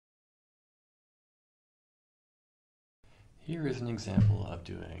Here is an example of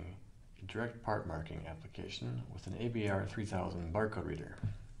doing a direct part marking application with an ABR 3000 barcode reader.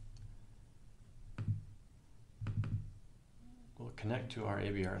 We'll connect to our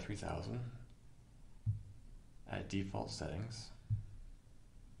ABR 3000 at default settings.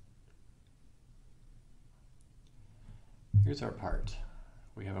 Here's our part.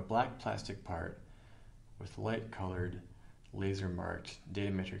 We have a black plastic part with light colored laser marked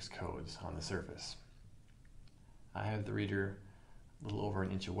data matrix codes on the surface. I have the reader a little over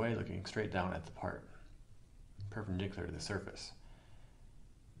an inch away looking straight down at the part, perpendicular to the surface.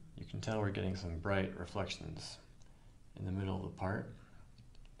 You can tell we're getting some bright reflections in the middle of the part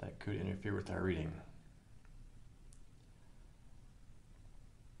that could interfere with our reading.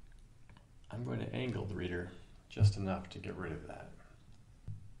 I'm going to angle the reader just enough to get rid of that.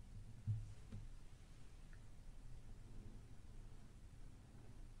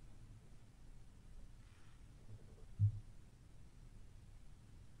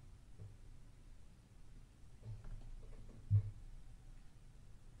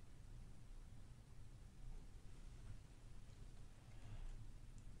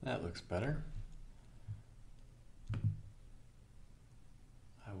 That looks better. I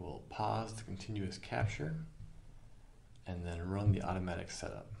will pause the continuous capture and then run the automatic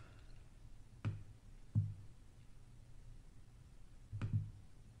setup.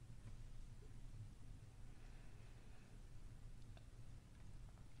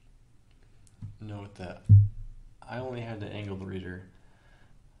 Note that I only had to angle the reader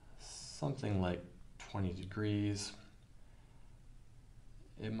something like 20 degrees.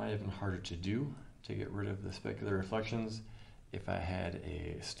 It might have been harder to do to get rid of the specular reflections if I had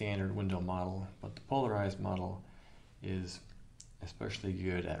a standard window model, but the polarized model is especially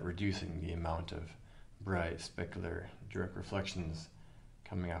good at reducing the amount of bright specular direct reflections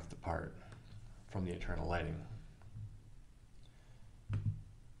coming off the part from the internal lighting.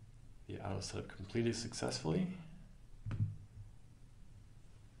 The auto setup completed successfully.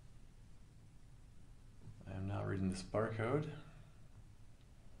 I am now reading this barcode.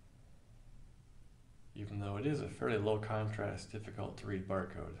 Even though it is a fairly low contrast, difficult to read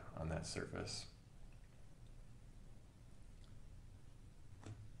barcode on that surface.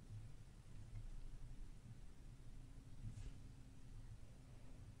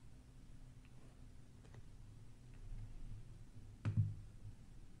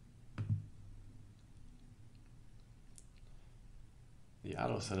 The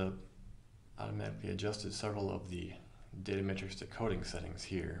auto setup automatically adjusted several of the data matrix decoding settings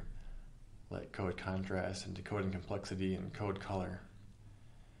here, like code contrast and decoding complexity and code color.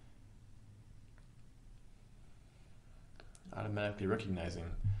 Automatically recognizing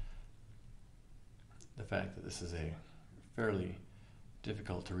the fact that this is a fairly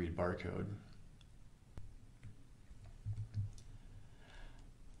difficult to read barcode.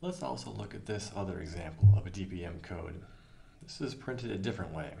 Let's also look at this other example of a DPM code. This is printed a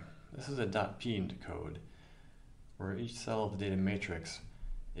different way. This is a .p code where each cell of the data matrix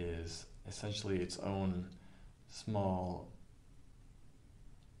is essentially its own small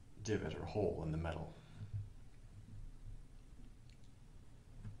divot or hole in the metal.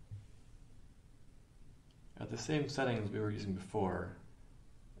 At the same settings we were using before,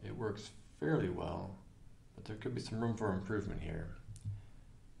 it works fairly well, but there could be some room for improvement here.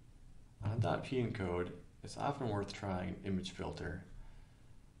 On a .p code, it's often worth trying an image filter,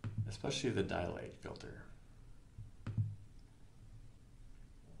 especially the dilate filter.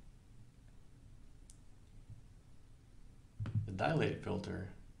 The dilate filter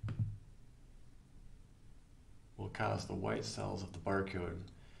will cause the white cells of the barcode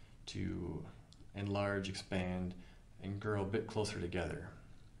to enlarge, expand, and grow a bit closer together.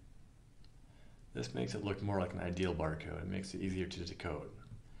 This makes it look more like an ideal barcode. It makes it easier to decode.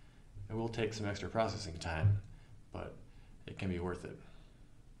 It will take some extra processing time, but it can be worth it.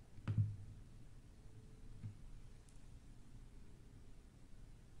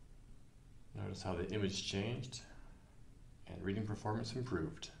 Notice how the image changed and reading performance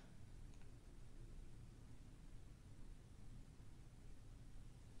improved.